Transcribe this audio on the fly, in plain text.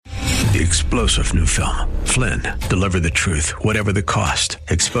The explosive new film, Flynn, deliver the truth, whatever the cost,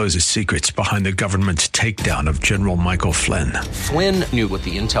 exposes secrets behind the government's takedown of General Michael Flynn. Flynn knew what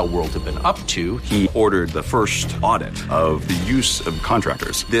the intel world had been up to. He ordered the first audit of the use of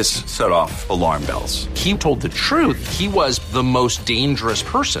contractors. This set off alarm bells. He told the truth. He was the most dangerous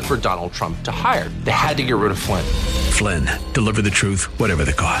person for Donald Trump to hire. They had to get rid of Flynn. Flynn, deliver the truth, whatever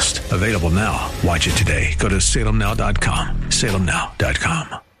the cost. Available now. Watch it today. Go to salemnow.com.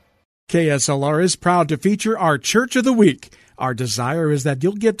 salemnow.com. KSLR is proud to feature our Church of the Week. Our desire is that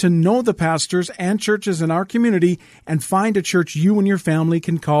you'll get to know the pastors and churches in our community and find a church you and your family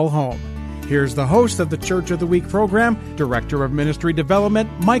can call home. Here's the host of the Church of the Week program, Director of Ministry Development,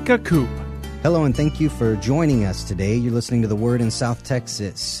 Micah Coop. Hello, and thank you for joining us today. You're listening to The Word in South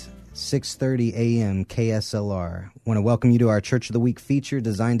Texas, 6:30 a.m. KSLR. I want to welcome you to our Church of the Week feature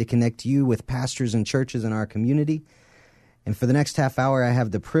designed to connect you with pastors and churches in our community. And for the next half hour, I have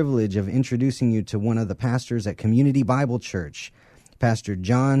the privilege of introducing you to one of the pastors at Community Bible Church, Pastor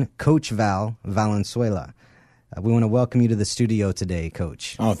John Coach Val Valenzuela. We want to welcome you to the studio today,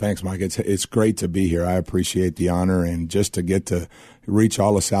 Coach. Oh, thanks, Mike. It's great to be here. I appreciate the honor, and just to get to reach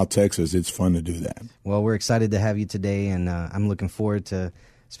all of South Texas, it's fun to do that. Well, we're excited to have you today, and I'm looking forward to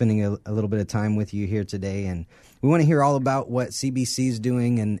spending a little bit of time with you here today. And we want to hear all about what CBC is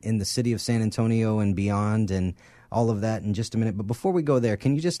doing in the city of San Antonio and beyond, and all of that in just a minute. But before we go there,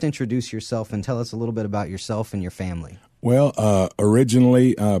 can you just introduce yourself and tell us a little bit about yourself and your family? Well,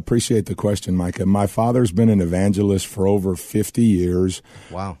 originally, appreciate the question, Micah. My father's been an evangelist for over 50 years.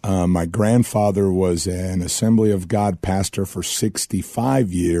 Wow. My grandfather was an Assembly of God pastor for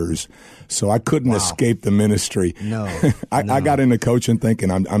 65 years, so I couldn't escape the ministry. No. I got into coaching thinking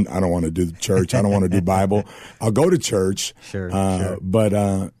I don't want to do church. I don't want to do Bible. I'll go to church. Sure. But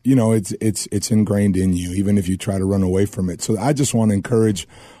it's ingrained in you, even if you try to run away from it. So I just want to encourage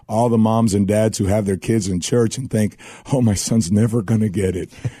all the moms and dads who have their kids in church and think, oh, my son's never going to get it,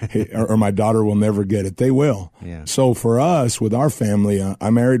 or my daughter will never get it. They will. Yeah. So for us, with our family, I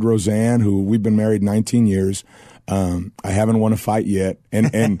married Roseanne, who we've been married 19 years. I haven't won a fight yet,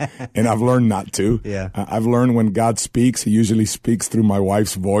 and I've learned not to. Yeah. I've learned when God speaks, he usually speaks through my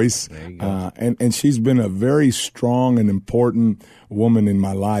wife's voice. There you go. And she's been a very strong and important woman in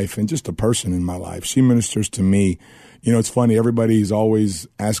my life, and just a person in my life. She ministers to me. You know, it's funny, everybody's always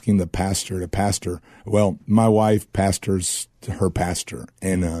asking the pastor to pastor. Well, my wife pastors her pastor,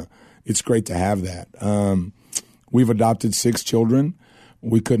 and it's great to have that. We've adopted 6 children.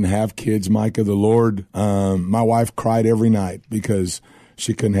 We couldn't have kids, Micah. The Lord, my wife cried every night because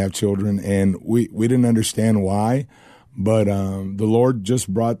she couldn't have children, and we didn't understand why, but the Lord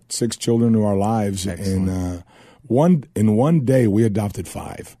just brought 6 children to our lives. Excellent. And in one day we adopted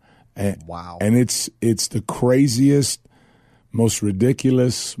 5. Wow. And it's the craziest, most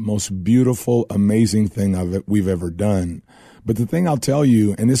ridiculous, most beautiful, amazing thing we've ever done. But the thing I'll tell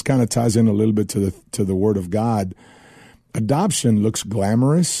you, and this kind of ties in a little bit to the Word of God, adoption looks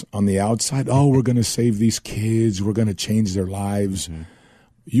glamorous on the outside. Oh, we're going to save these kids. We're going to change their lives. Mm-hmm.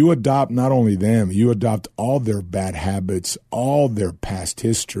 You adopt not only them, you adopt all their bad habits, all their past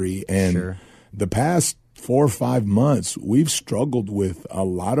history. And the past 4 or 5 months, we've struggled with a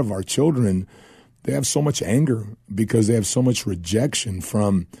lot of our children. They have so much anger because they have so much rejection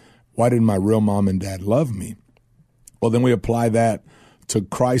from, why didn't my real mom and dad love me? Well, then we apply that to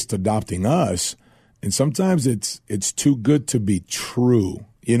Christ adopting us, and sometimes it's too good to be true.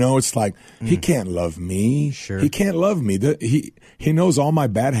 You know, it's like, he can't love me. Sure. He can't love me. He knows all my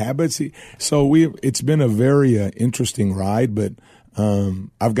bad habits. It's been a very interesting ride, but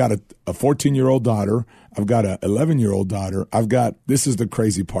I've got a 14-year-old daughter. I've got an 11-year-old daughter. This is the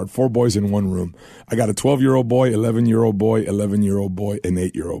crazy part, 4 boys in one room. I got a 12-year-old boy, 11-year-old boy, 11-year-old boy, and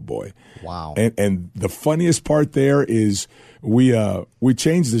 8-year-old boy. Wow. And the funniest part there is we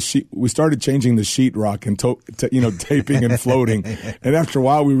changed the sheet. We started changing the sheetrock and taping and floating. And after a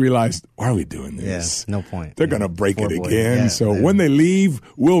while, we realized, why are we doing this? Yeah, no point. They're going to break 4 it boys. again. Yeah, so when they leave,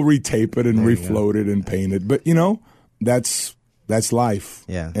 we'll retape it and refloat it and paint it. But that's life.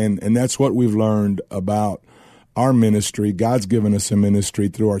 Yeah. And that's what we've learned about our ministry. God's given us a ministry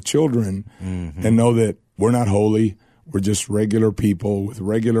through our children, and know that we're not holy. We're just regular people with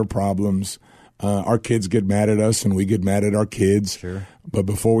regular problems. Our kids get mad at us, and we get mad at our kids. Sure. But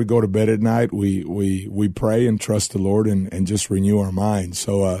before we go to bed at night, we pray and trust the Lord and just renew our minds.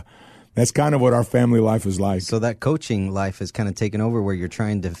 So That's kind of what our family life is like. So that coaching life has kind of taken over, where you're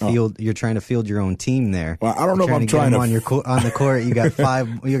trying to field your own team there. Well, I don't know if I'm trying to on the court. You got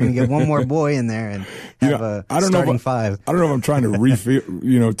 5. You're going to get one more boy in there and have starting 5. I don't know if I'm trying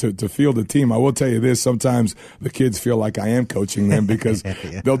to to field a team. I will tell you this: sometimes the kids feel like I am coaching them because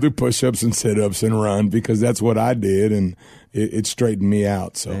they'll do push-ups and sit-ups and run because that's what I did, and it straightened me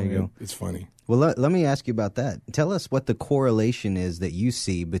out. So it's funny. Well, let me ask you about that. Tell us what the correlation is that you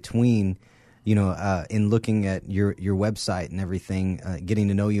see between, in looking at your website and everything, getting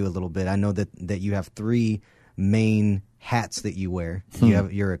to know you a little bit. I know that you have 3 main hats that you wear.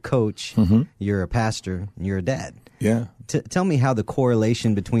 You're a coach, you're a pastor, and you're a dad. Yeah. Tell me how the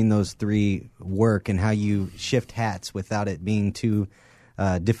correlation between those 3 work and how you shift hats without it being too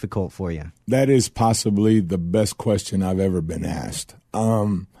difficult for you. That is possibly the best question I've ever been asked.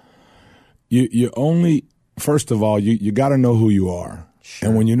 You only, first of all, you got to know who you are. Sure.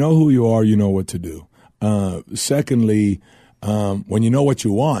 And when you know who you are, you know what to do. Secondly, when you know what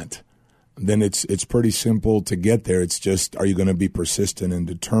you want, then it's pretty simple to get there. It's just, are you going to be persistent and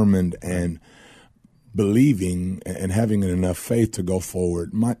determined and believing and having enough faith to go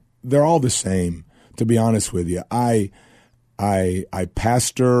forward? They're all the same, to be honest with you. I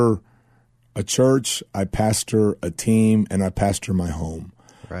pastor a church, I pastor a team, and I pastor my home.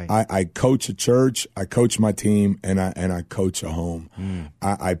 Right. I coach a church, I coach my team, and I coach a home.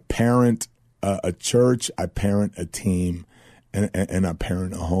 I parent a church, I parent a team, and I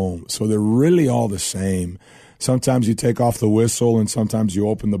parent a home. So they're really all the same. Sometimes you take off the whistle, and sometimes you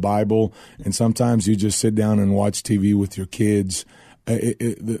open the Bible, and sometimes you just sit down and watch TV with your kids.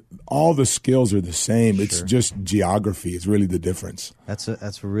 All the skills are the same. Sure. It's just geography. It's really the difference.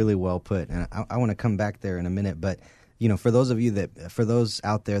 That's really well put, and I want to come back there in a minute, but. For those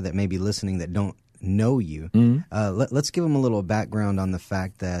out there that may be listening that don't know you, let's give them a little background on the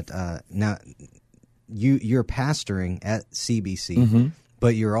fact that now you're pastoring at CBC,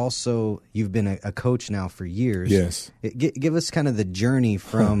 but you've been a coach now for years. Yes. Give us kind of the journey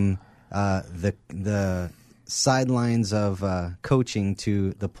from the sidelines of coaching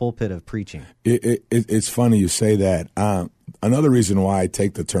to the pulpit of preaching. It's funny you say that. Another reason why I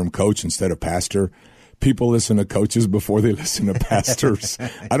take the term coach instead of pastor. People listen to coaches before they listen to pastors.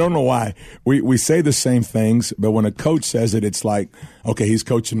 I don't know why. We say the same things, but when a coach says it, it's like, okay, he's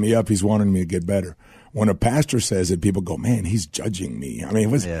coaching me up. He's wanting me to get better. When a pastor says it, people go, man, he's judging me. I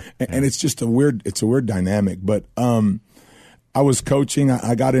mean, and it's just a weird dynamic. But I was coaching.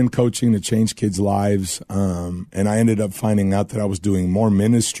 I got in coaching to change kids' lives, and I ended up finding out that I was doing more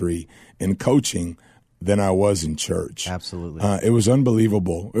ministry in coaching than I was in church. Absolutely. It was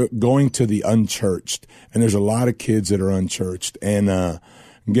unbelievable going to the unchurched. And there's a lot of kids that are unchurched. And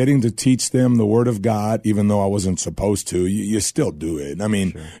getting to teach them the Word of God, even though I wasn't supposed to, you still do it. I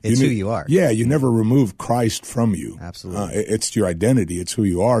mean, sure. It's who you are. Yeah, you never remove Christ from you. Absolutely. It's your identity. It's who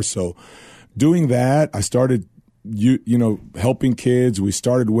you are. So doing that, I started, helping kids. We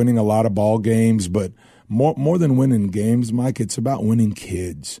started winning a lot of ball games, but more than winning games, Mike, it's about winning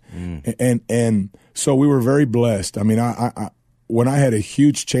kids. And so we were very blessed. I mean, when I had a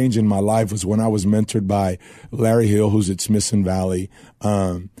huge change in my life was when I was mentored by Larry Hill, who's at Smithson Valley.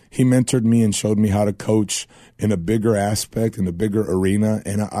 He mentored me and showed me how to coach in a bigger aspect, in a bigger arena,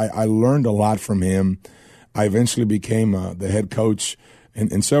 and I learned a lot from him. I eventually became the head coach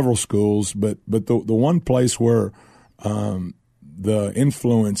in several schools, but the one place where the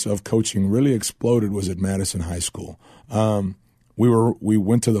influence of coaching really exploded was at Madison High School. We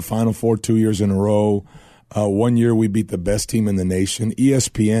went to the Final Four 2 years in a row. One year we beat the best team in the nation.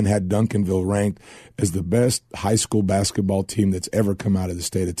 ESPN had Duncanville ranked as the best high school basketball team that's ever come out of the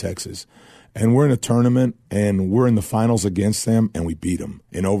state of Texas. And we're in a tournament, and we're in the finals against them, and we beat them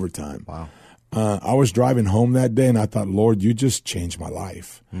in overtime. Wow. I was driving home that day, and I thought, Lord, you just changed my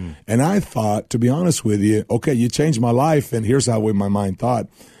life. And I thought, to be honest with you, okay, you changed my life, and here's how my mind thought.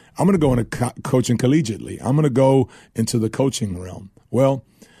 I'm going to go into coaching collegiately. I'm going to go into the coaching realm. Well,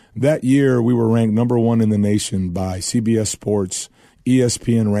 that year we were ranked number 1 in the nation by CBS Sports.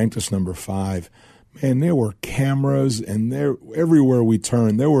 ESPN ranked us number 5. Man, there were cameras, and everywhere we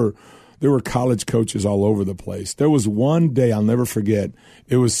turned, there were college coaches all over the place. There was one day I'll never forget.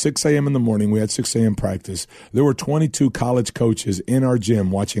 It was 6 a.m. in the morning. We had 6 a.m. practice. There were 22 college coaches in our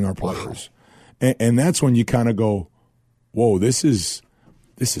gym watching our players. Wow. And that's when you kind of go, whoa, this is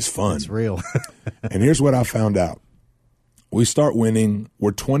fun. It's real. And here's what I found out. We start winning.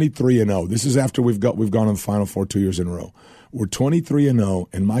 We're 23-0. This is after we've gone on the Final Four 2 years in a row. We're 23-0,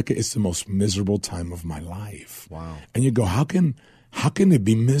 and Micah, it's the most miserable time of my life. Wow. And you go, how can it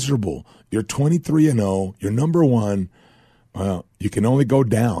be miserable? You're 23-0. You're number 1. Well, you can only go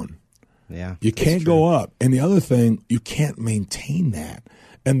down. Yeah. You can't go up. And the other thing, you can't maintain that.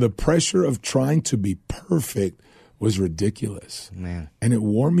 And the pressure of trying to be perfect was ridiculous. Man. And it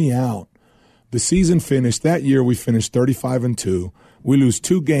wore me out. The season finished. That year we finished 35-2. We lose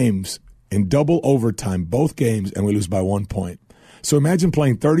 2 games in double overtime, both games, and we lose by 1 point. So imagine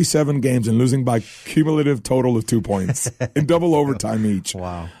playing 37 games and losing by cumulative total of 2 points in double overtime each.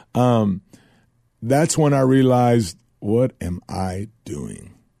 Wow. That's when I realized, what am I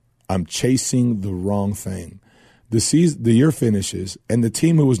doing? I'm chasing the wrong thing. The year finishes, and the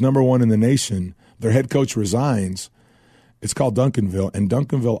team who was number 1 in the nation, their head coach resigns. It's called Duncanville, and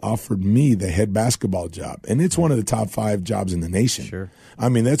Duncanville offered me the head basketball job. And it's one of the top 5 jobs in the nation. Sure. I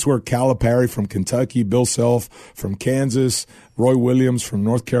mean, that's where Calipari from Kentucky, Bill Self from Kansas, Roy Williams from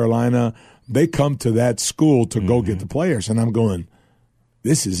North Carolina, they come to that school to go get the players. And I'm going,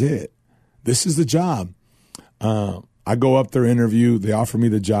 this is it. This is the job. I go up there, interview, they offer me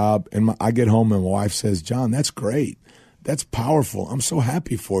the job, and I get home and my wife says, John, that's great. That's powerful. I'm so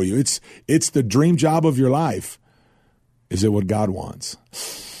happy for you. It's the dream job of your life. Is it what God wants?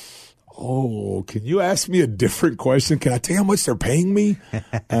 Oh, can you ask me a different question? Can I tell you how much they're paying me?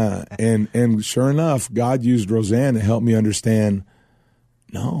 And sure enough, God used Roseanne to help me understand,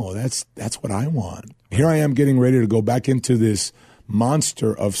 no, that's what I want. Here I am getting ready to go back into this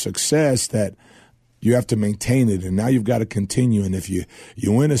monster of success that you have to maintain it, and now you've got to continue. And if you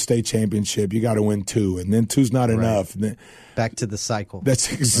win a state championship, you got to win 2, and then 2's not enough. And then, back to the cycle.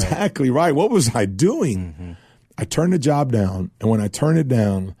 That's exactly right. What was I doing? Mm-hmm. I turned the job down, and when I turn it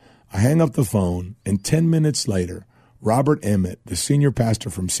down, I hang up the phone, and 10 minutes later, Robert Emmett, the senior pastor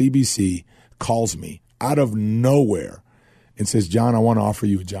from CBC, calls me out of nowhere and says, John, I want to offer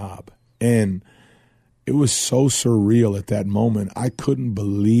you a job. And it was so surreal at that moment. I couldn't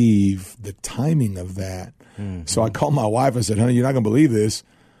believe the timing of that. Mm-hmm. So I called my wife and said, honey, you're not going to believe this.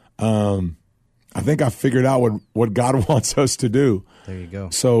 I think I figured out what God wants us to do. There you go.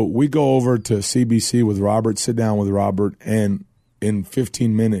 So we go over to CBC with Robert, sit down with Robert, and in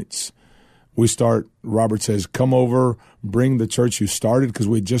 15 minutes, we start. Robert says, come over, bring the church you started, because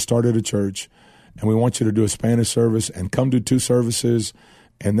we just started a church, and we want you to do a Spanish service, and come do 2 services.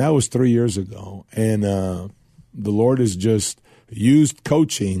 And that was 3 years ago. And the Lord has just used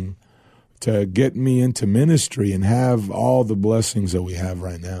coaching to get me into ministry and have all the blessings that we have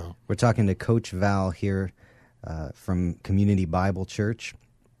right now. We're talking to Coach Val here from Community Bible Church.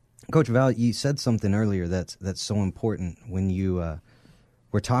 Coach Val, you said something earlier that's so important when you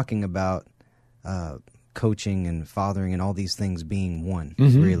were talking about coaching and fathering and all these things being one,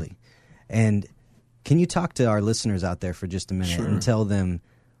 really. And can you talk to our listeners out there for just a minute and tell them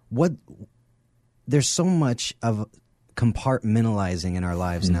there's so much of compartmentalizing in our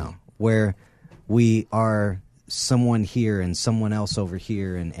lives now, where we are someone here and someone else over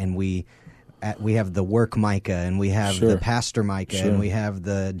here, and we have the work Micah, and we have the pastor Micah, and we have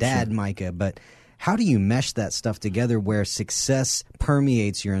the dad Micah. But how do you mesh that stuff together where success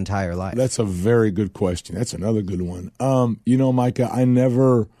permeates your entire life? That's a very good question. That's another good one.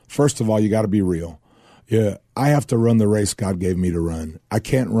 Micah, first of all, you got to be real. Yeah, I have to run the race God gave me to run. I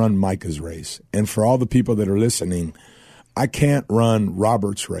can't run Micah's race. And for all the people that are listening, I can't run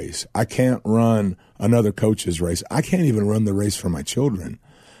Robert's race. I can't run another coach's race. I can't even run the race for my children.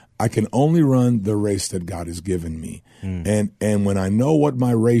 I can only run the race that God has given me. And when I know what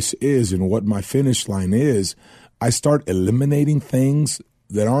my race is and what my finish line is, I start eliminating things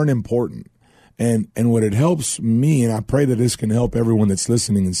that aren't important. And what it helps me, and I pray that this can help everyone that's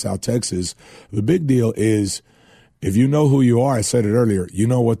listening in South Texas, the big deal is if you know who you are, I said it earlier, you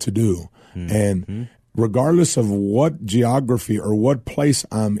know what to do. And regardless of what geography or what place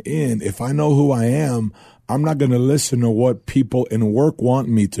I'm in, if I know who I am, I'm not going to listen to what people in work want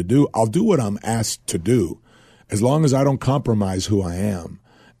me to do. I'll do what I'm asked to do as long as I don't compromise who I am.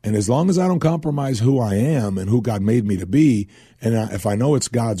 And as long as I don't compromise who I am and who God made me to be, and if I know it's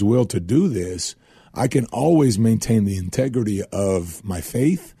God's will to do this, I can always maintain the integrity of my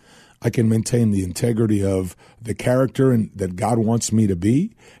faith. I can maintain the integrity of the character that God wants me to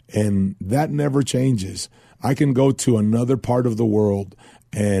be, and that never changes. I can go to another part of the world,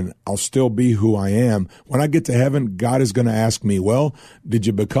 and I'll still be who I am. When I get to heaven, God is going to ask me, well, did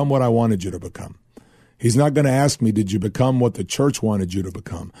you become what I wanted you to become? He's not going to ask me, did you become what the church wanted you to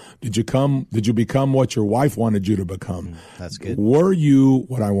become? Did you become what your wife wanted you to become? That's good. Were you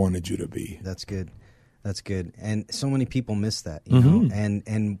what I wanted you to be? That's good. That's good. And so many people miss that, you know,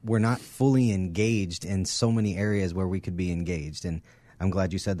 and we're not fully engaged in so many areas where we could be engaged. And I'm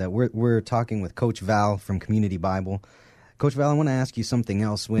glad you said that. We're talking with Coach Val from Community Bible. Coach Val, I want to ask you something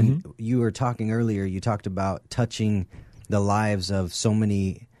else. When you were talking earlier, you talked about touching the lives of so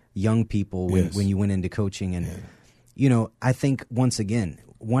many young people when you went into coaching. And, you know, I think, once again,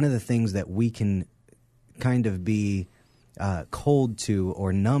 one of the things that we can kind of be cold to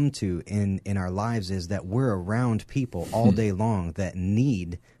or numb to in our lives is that we're around people all day long that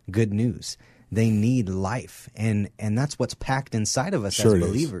need good news. They need life, and that's what's packed inside of us as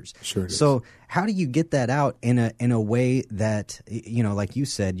believers. So how do you get that out in a way that, you know, like you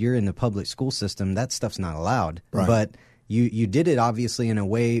said, you're in the public school system, that stuff's not allowed, but you did it obviously in a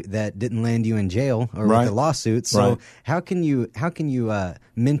way that didn't land you in jail or with a lawsuit. So how can you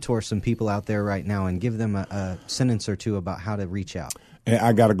mentor some people out there right now and give them a sentence or two about how to reach out? And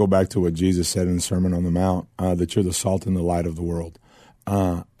I got to go back to what Jesus said in the Sermon on the Mount, that you're the salt and the light of the world.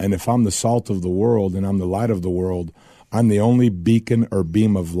 And if I'm the salt of the world and I'm the light of the world, I'm the only beacon or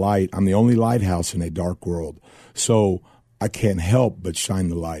beam of light. I'm the only lighthouse in a dark world. So I can't help but shine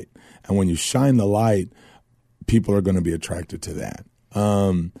the light. And when you shine the light, people are going to be attracted to that.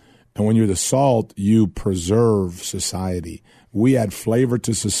 And when you're the salt, you preserve society. We add flavor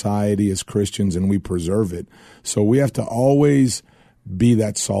to society as Christians, and we preserve it. So we have to always be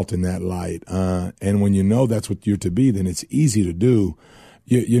that salt and that light. And when you know that's what you're to be, then it's easy to do.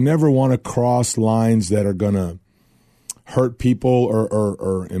 You never want to cross lines that are going to hurt people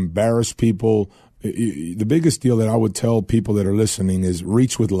or embarrass people. The biggest deal that I would tell people that are listening is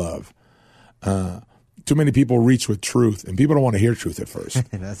reach with love. Too many people reach with truth, and people don't want to hear truth at first.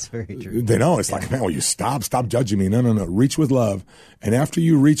 That's very true. They know. It's like, man, will you stop judging me? No. Reach with love. And after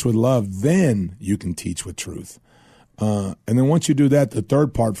you reach with love, then you can teach with truth. And then once you do that, the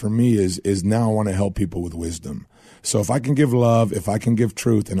third part for me is now I want to help people with wisdom. So if I can give love, if I can give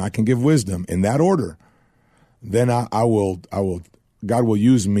truth, and I can give wisdom in that order, then I will. God will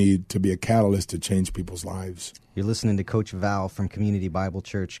use me to be a catalyst to change people's lives. You're listening to Coach Val from Community Bible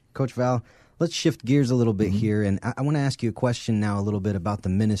Church. Coach Val, let's shift gears a little bit here, and I want to ask you a question now a little bit about the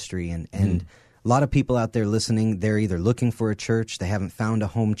ministry. And a lot of people out there listening, they're either looking for a church, they haven't found a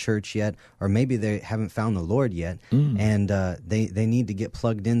home church yet, or maybe they haven't found the Lord yet, and they need to get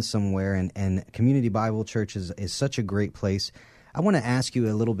plugged in somewhere, and Community Bible Church is such a great place. I want to ask you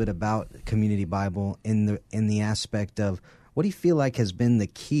a little bit about Community Bible in the aspect of, what do you feel like has been the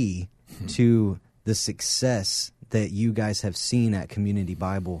key to the success that you guys have seen at Community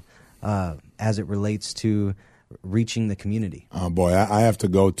Bible as it relates to reaching the community? Oh, boy, I have to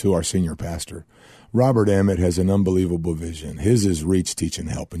go to our senior pastor. Robert Emmett has an unbelievable vision. His is reach, teach, and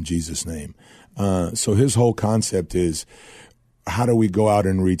help in Jesus' name. So his whole concept is, how do we go out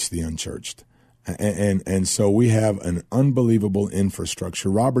and reach the unchurched? And so we have an unbelievable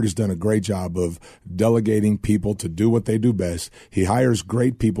infrastructure. Robert has done a great job of delegating people to do what they do best. He hires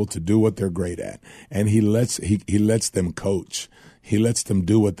great people to do what they're great at, and he lets them coach. He lets them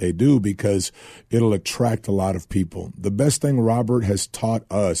do what they do because it'll attract a lot of people. The best thing Robert has taught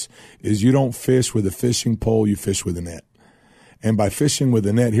us is you don't fish with a fishing pole, you fish with a net. And by fishing with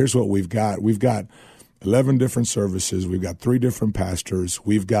a net, here's what we've got. We've got 11 different services. We've got 3 different pastors.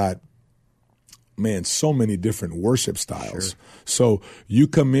 We've got, so many different worship styles. Sure. So you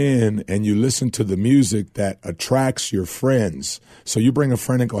come in and you listen to the music that attracts your friends. So you bring a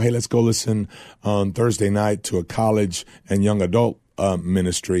friend and go, hey, let's go listen on Thursday night to a college and young adult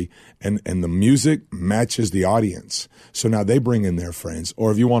ministry, and the music matches the audience. So now they bring in their friends.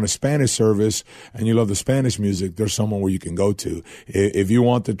 Or if you want a Spanish service and you love the Spanish music, there's someone where you can go to. If you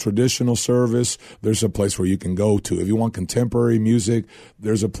want the traditional service, there's a place where you can go to. If you want contemporary music,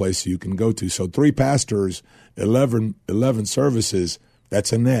 there's a place you can go to. So 3 pastors, 11 services,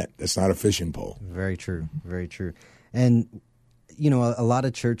 that's a net. That's not a fishing pole. Very true. Very true. And a lot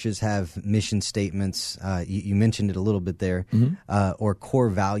of churches have mission statements. You mentioned it a little bit there, or core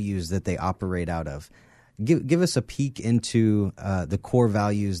values that they operate out of. Give us a peek into the core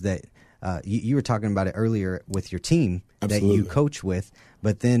values that you were talking about it earlier with your team. Absolutely. That you coach with,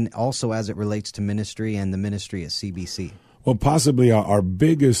 but then also as it relates to ministry and the ministry at CBC. Well, possibly our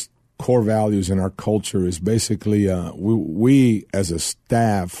biggest core values in our culture is basically we as a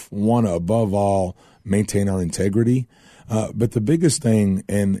staff want to, above all, maintain our integrity. But the biggest thing,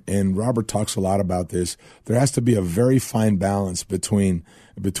 and Robert talks a lot about this, there has to be a very fine balance between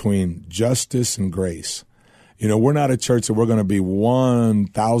justice and grace. We're not a church that we're going to be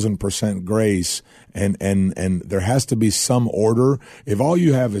 1,000% grace, and there has to be some order. If all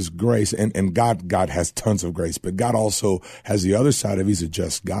you have is grace, and God has tons of grace, but God also has the other side of He's a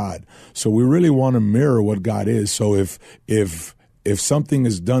just God. So we really want to mirror what God is. So if something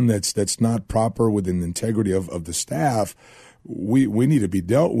is done that's not proper within the integrity of the staff, we need to be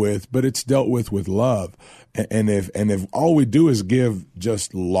dealt with, but it's dealt with love. And if all we do is give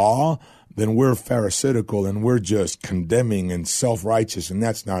just law, then we're pharisaical and we're just condemning and self-righteous, and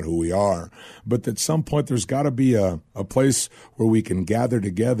that's not who we are. But at some point, there's got to be a place where we can gather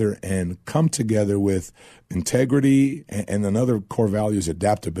together and come together with integrity, and another core value is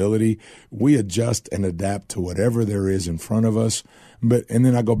adaptability. We adjust and adapt to whatever there is in front of us. And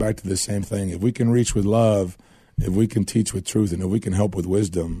then I go back to the same thing. If we can reach with love, if we can teach with truth, and if we can help with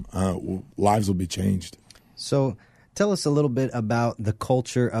wisdom, lives will be changed. So tell us a little bit about the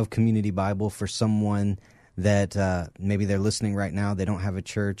culture of Community Bible for someone that maybe they're listening right now. They don't have a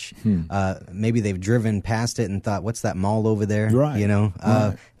church. Maybe they've driven past it and thought, "What's that mall over there?" Right. You know,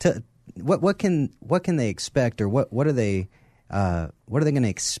 right. What can they expect, or what are they going to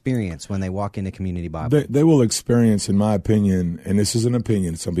experience when they walk into Community Bible? They will experience, in my opinion, and this is an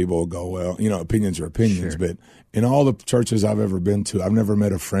opinion. Some people will go, "Well, opinions are opinions," Sure. But in all the churches I've ever been to, I've never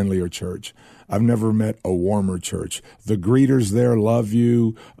met a friendlier church. I've never met a warmer church. The greeters there love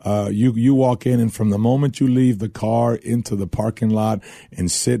you. You walk in, and from the moment you leave the car into the parking lot and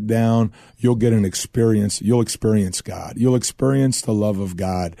sit down, you'll get an experience. You'll experience God. You'll experience the love of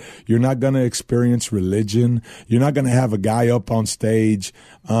God. You're not going to experience religion. You're not going to have a guy up on stage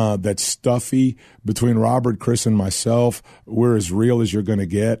that's stuffy. Between Robert, Chris, and myself, we're as real as you're going to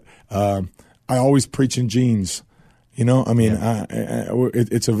get. I always preach in jeans.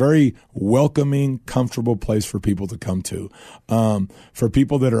 It's a very welcoming, comfortable place for people to come to. For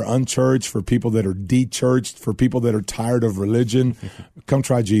people that are unchurched, for people that are de-churched, for people that are tired of religion, come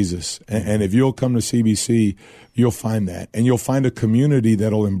try Jesus. And if you'll come to CBC, you'll find that. And you'll find a community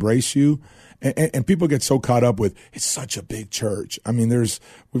that'll embrace you. And people get so caught up with, it's such a big church. I mean,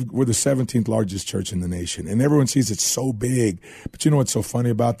 we're the 17th largest church in the nation, and everyone sees it's so big. But you know what's so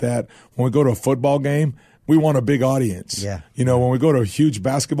funny about that? When we go to a football game, we want a big audience. Yeah. When we go to a huge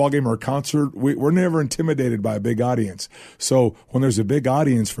basketball game or a concert, we're never intimidated by a big audience. So when there's a big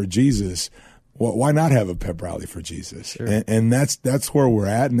audience for Jesus, well, why not have a pep rally for Jesus? Sure. And that's where we're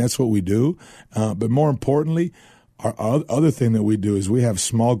at, and that's what we do. But more importantly, our other thing that we do is we have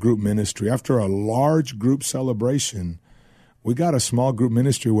small group ministry. After a large group celebration, we got a small group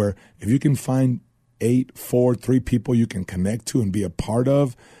ministry where if you can find 3 people you can connect to and be a part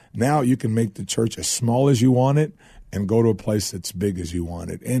of, now you can make the church as small as you want it and go to a place that's big as you want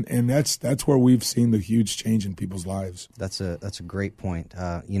it. And that's where we've seen the huge change in people's lives. That's a great point.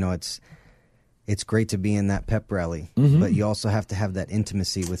 It's great to be in that pep rally, but you also have to have that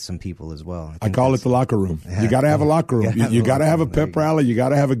intimacy with some people as well. I call it the locker room. You got to have a locker room. You got to have a pep rally. You got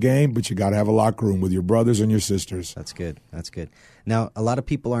to have a game, but you got to have a locker room with your brothers and your sisters. That's good. Now, a lot of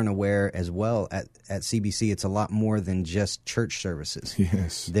people aren't aware as well at CBC. It's a lot more than just church services.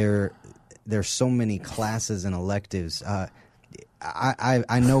 Yes, there's so many classes and electives.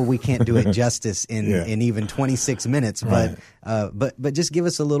 I know we can't do it justice in even 26 minutes, but just give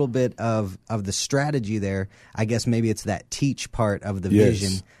us a little bit of the strategy there. I guess maybe it's that teach part of the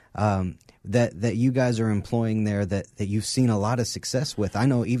vision that you guys are employing there that you've seen a lot of success with. I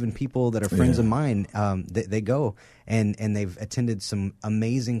know even people that are friends of mine, they go and they've attended some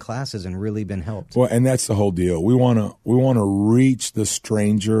amazing classes and really been helped. Well, and that's the whole deal. We want to reach the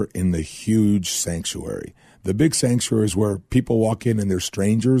stranger in the huge sanctuary. The big sanctuary is where people walk in and they're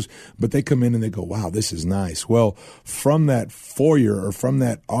strangers, but they come in and they go, wow, this is nice. Well, from that foyer or from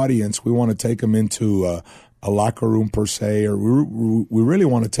that audience, we want to take them into a locker room per se, or we really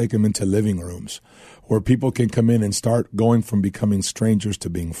want to take them into living rooms where people can come in and start going from becoming strangers to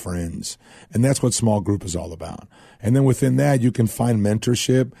being friends. And that's what small group is all about. And then within that, you can find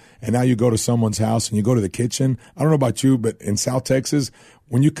mentorship. And now you go to someone's house and you go to the kitchen. I don't know about you, but in South Texas,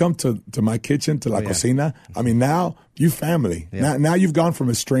 when you come to my kitchen, to La Cocina, I mean, now you family. Yeah. Now you've gone from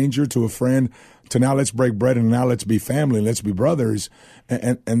a stranger to a friend to now let's break bread and now let's be family and let's be brothers.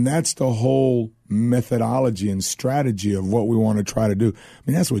 And that's the whole methodology and strategy of what we want to try to do. I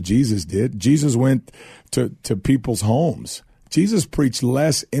mean, that's what Jesus did. Jesus went to people's homes. Jesus preached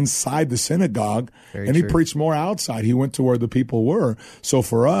less inside the synagogue, and he preached more outside. He went to where the people were. So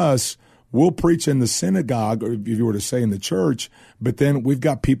for us, we'll preach in the synagogue, or if you were to say in the church, but then we've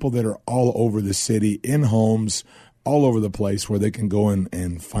got people that are all over the city, in homes, all over the place where they can go in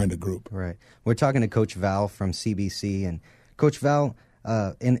and find a group. Right. We're talking to Coach Val from CBC. And Coach Val,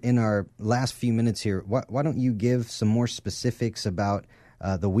 in our last few minutes here, why don't you give some more specifics about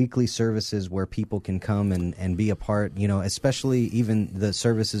the weekly services where people can come and be a part, especially even the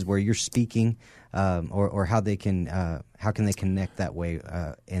services where you're speaking, or how they can they connect that way,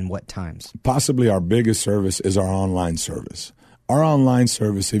 and what times? Possibly our biggest service is our online service. Our online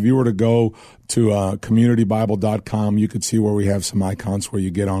service, if you were to go to communitybible.com, you could see where we have some icons where you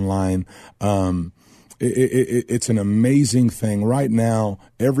get online. It's an amazing thing. Right now,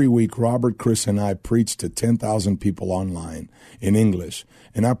 Every week, Robert, Chris, and I preach to 10,000 people online in English,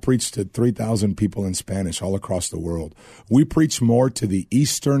 and I preach to 3,000 people in Spanish all across the world. We preach more to the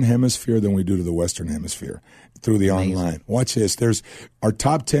Eastern Hemisphere than we do to the Western Hemisphere through the online. Watch this. There's our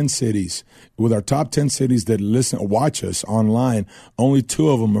top 10 cities. With our top 10 cities that watch us online, only 2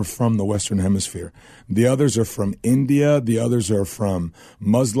 of them are from the Western Hemisphere. The others are from India. The others are from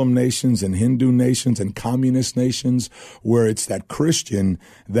Muslim nations and Hindu nations and communist nations, where it's that Christian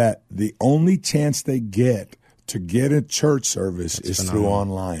that the only chance they get to get a church service is through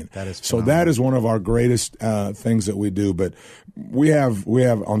online. So that is one of our greatest things that we do. But we have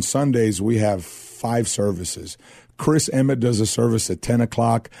on Sundays, we have 5 services. Chris Emmett does a service at 10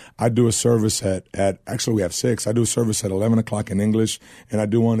 o'clock. I do a service at actually we have 6. I do a service at 11 o'clock in English, and I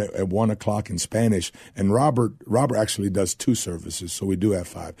do one at 1 o'clock in Spanish. And Robert actually does 2 services, so we do have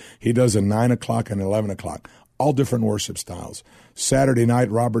 5. He does a 9 o'clock and 11 o'clock, all different worship styles. Saturday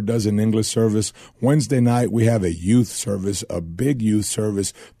night, Robert does an English service. Wednesday night, we have a youth service, a big youth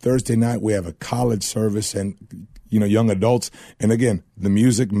service. Thursday night, we have a college service and, young adults. And again, the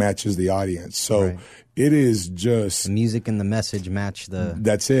music matches the audience. So it is just... The music and the message match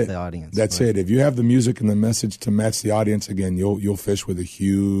the audience. That's it. If you have the music and the message to match the audience, again, you'll fish with a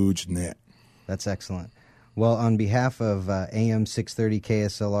huge net. That's excellent. Well, on behalf of AM 630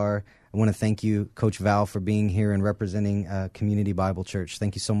 KSLR, I want to thank you, Coach Val, for being here and representing Community Bible Church.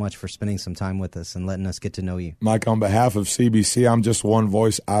 Thank you so much for spending some time with us and letting us get to know you. Mike, on behalf of CBC, I'm just one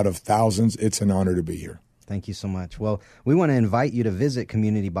voice out of thousands. It's an honor to be here. Thank you so much. Well, we want to invite you to visit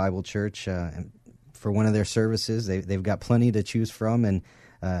Community Bible Church for one of their services. They've got plenty to choose from, and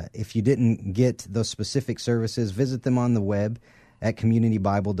if you didn't get those specific services, visit them on the web at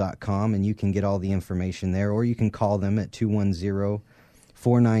communitybible.com, and you can get all the information there, or you can call them at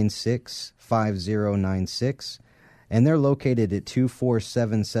 210-496-5096, and they're located at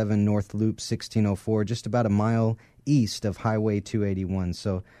 2477 North Loop 1604, just about a mile east of Highway 281.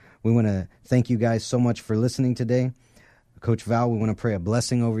 So we want to thank you guys so much for listening today. Coach Val, we want to pray a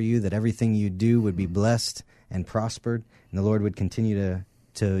blessing over you, that everything you do would be blessed and prospered, and the Lord would continue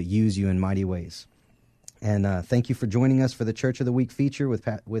to use you in mighty ways. And thank you for joining us for the Church of the Week feature with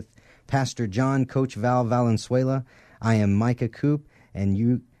Pastor John, Coach Val Valenzuela. I am Micah Coop, and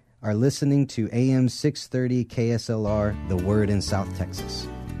you are listening to AM 630 KSLR, The Word in South Texas.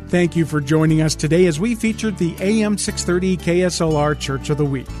 Thank you for joining us today as we featured the AM 630 KSLR Church of the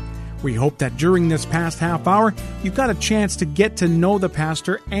Week. We hope that during this past half hour, you've got a chance to get to know the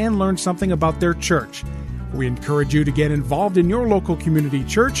pastor and learn something about their church. We encourage you to get involved in your local community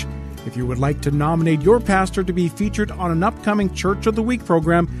church. If you would like to nominate your pastor to be featured on an upcoming Church of the Week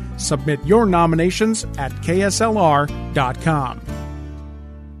program, submit your nominations at kslr.com.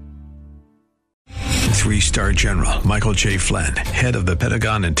 3-star General Michael J. Flynn, head of the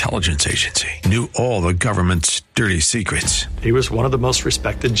Pentagon Intelligence Agency, knew all the government's dirty secrets. He was one of the most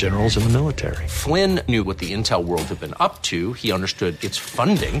respected generals in the military. Flynn knew what the intel world had been up to. He understood its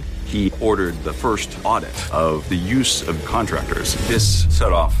funding. He ordered the first audit of the use of contractors. This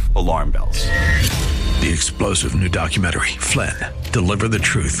set off alarm bells. The explosive new documentary, Flynn, Deliver the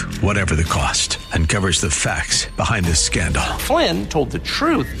Truth, Whatever the Cost, uncovers the facts behind this scandal. Flynn told the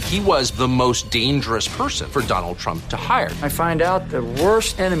truth. He was the most dangerous person for Donald Trump to hire. I find out the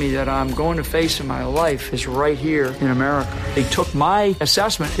worst enemy that I'm going to face in my life is right here in America. They took my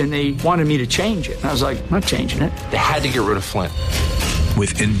assessment and they wanted me to change it. And I was like, I'm not changing it. They had to get rid of Flynn.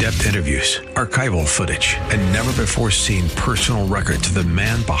 With in-depth interviews, archival footage, and never-before-seen personal records of the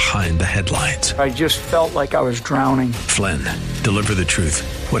man behind the headlines. I just felt like I was drowning. Flynn, Deliver the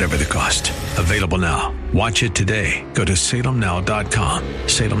Truth, Whatever the Cost. Available now. Watch it today. Go to salemnow.com.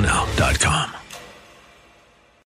 salemnow.com.